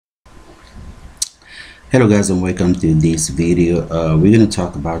Hello guys, and welcome to this video. We're going to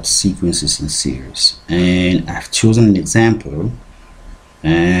talk about sequences in series, and I've chosen an example,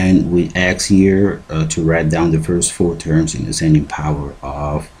 and we ask here to write down the first four terms in ascending power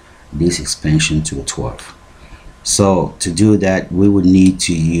of this expansion to the 12th. So to do that, we would need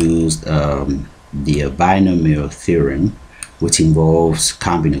to use the binomial theorem, which involves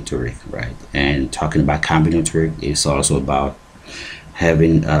combinatorics, right? And talking about combinatorics is also about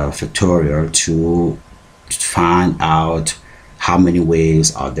having a factorial to find out how many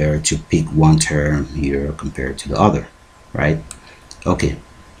ways are there to pick one term here compared to the other, right? Okay,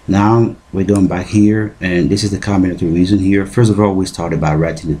 now we're going back here, and this is the combinatorial reason here. First of all, we started by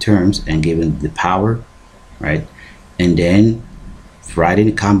writing the terms and giving the power, right? And then writing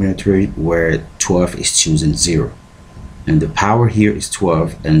the combinatorial where 12 is choosing 0, and the power here is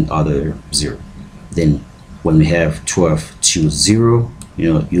 12 and other 0. Then when we have 12 choose 0,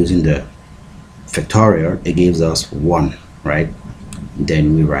 using the factorial, it gives us 1, right?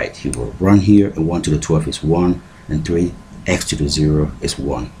 Then we write here 1 here, and 1 to the 12 is 1, and 3x to the 0 is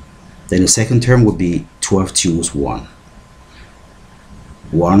 1. Then the second term would be 12 choose 1,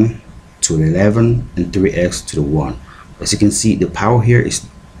 1 to the 11, and 3x to the 1. As you can see, the power here is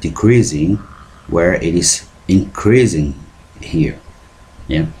decreasing where it is increasing here.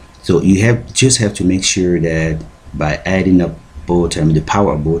 Yeah, so you just have to make sure that by adding up both terms, the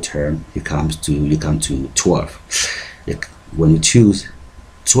power of both terms, you come to 12. When you choose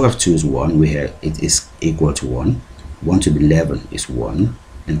 12 choose 1, we have it is equal to 1. 1 to the 11 is 1,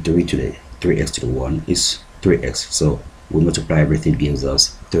 and 3x to the 1 is 3x. So we multiply everything, gives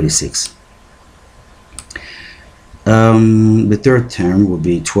us 36. The third term will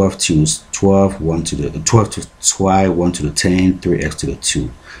be 12 choose 12, 1 to the 12 to y, 1 to the 10, 3x to the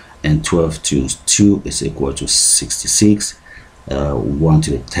 2, and 12 choose 2 is equal to 66. 1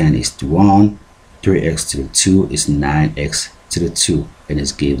 to the 10 is 1, 3x to the 2 is 9x to the 2, and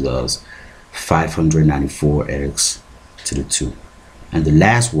it gives us 594x to the 2. And the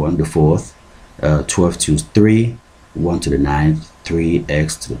last one, the fourth, 12 choose 3, 1 to the 9,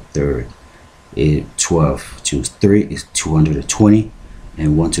 3x to the third. 12 choose 3 is 220,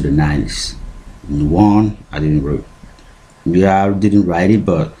 and 1 to the 9 is 1. I didn't write it,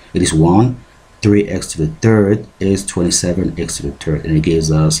 but it is 1. 3x to the third is 27x to the third, and it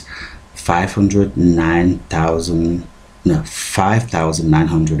gives us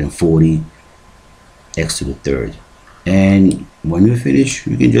 5,940 x to the third. And when you finish,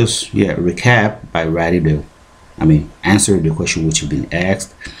 you can just recap by writing answer the question which you've been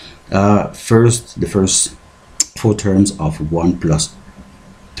asked. First, the first four terms of 1 plus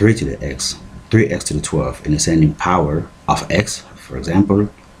 3 to the x, 3x to the 12 in ascending power of x, for example,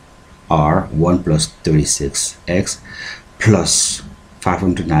 are 1 plus 36x plus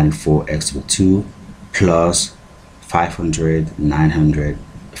 594x to the 2 plus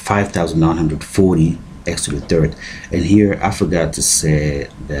 5,940 x to the third. And here I forgot to say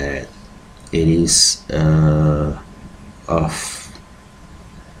that it is of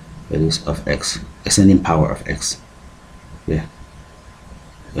x, ascending power of x. Yeah,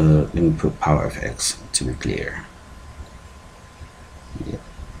 let me put power of x to be clear.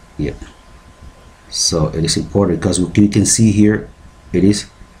 Yeah, so it is important because you can see here it is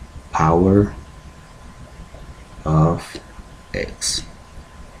power of x.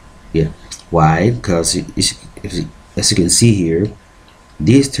 Yeah, why? Because as you can see here,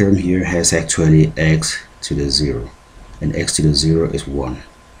 this term here has actually x to the 0, and x to the 0 is 1.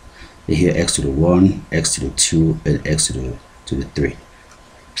 And here x to the 1, x to the 2, and x to the 3.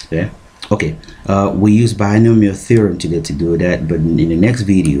 Yeah. Okay, we use binomial theorem today to do that, but in the next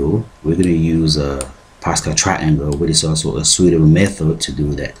video we're going to use a Pascal triangle, which is also a suitable method to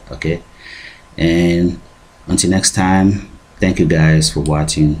do that. Okay, and until next time, thank you guys for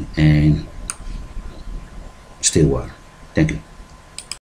watching, and stay well. Thank you.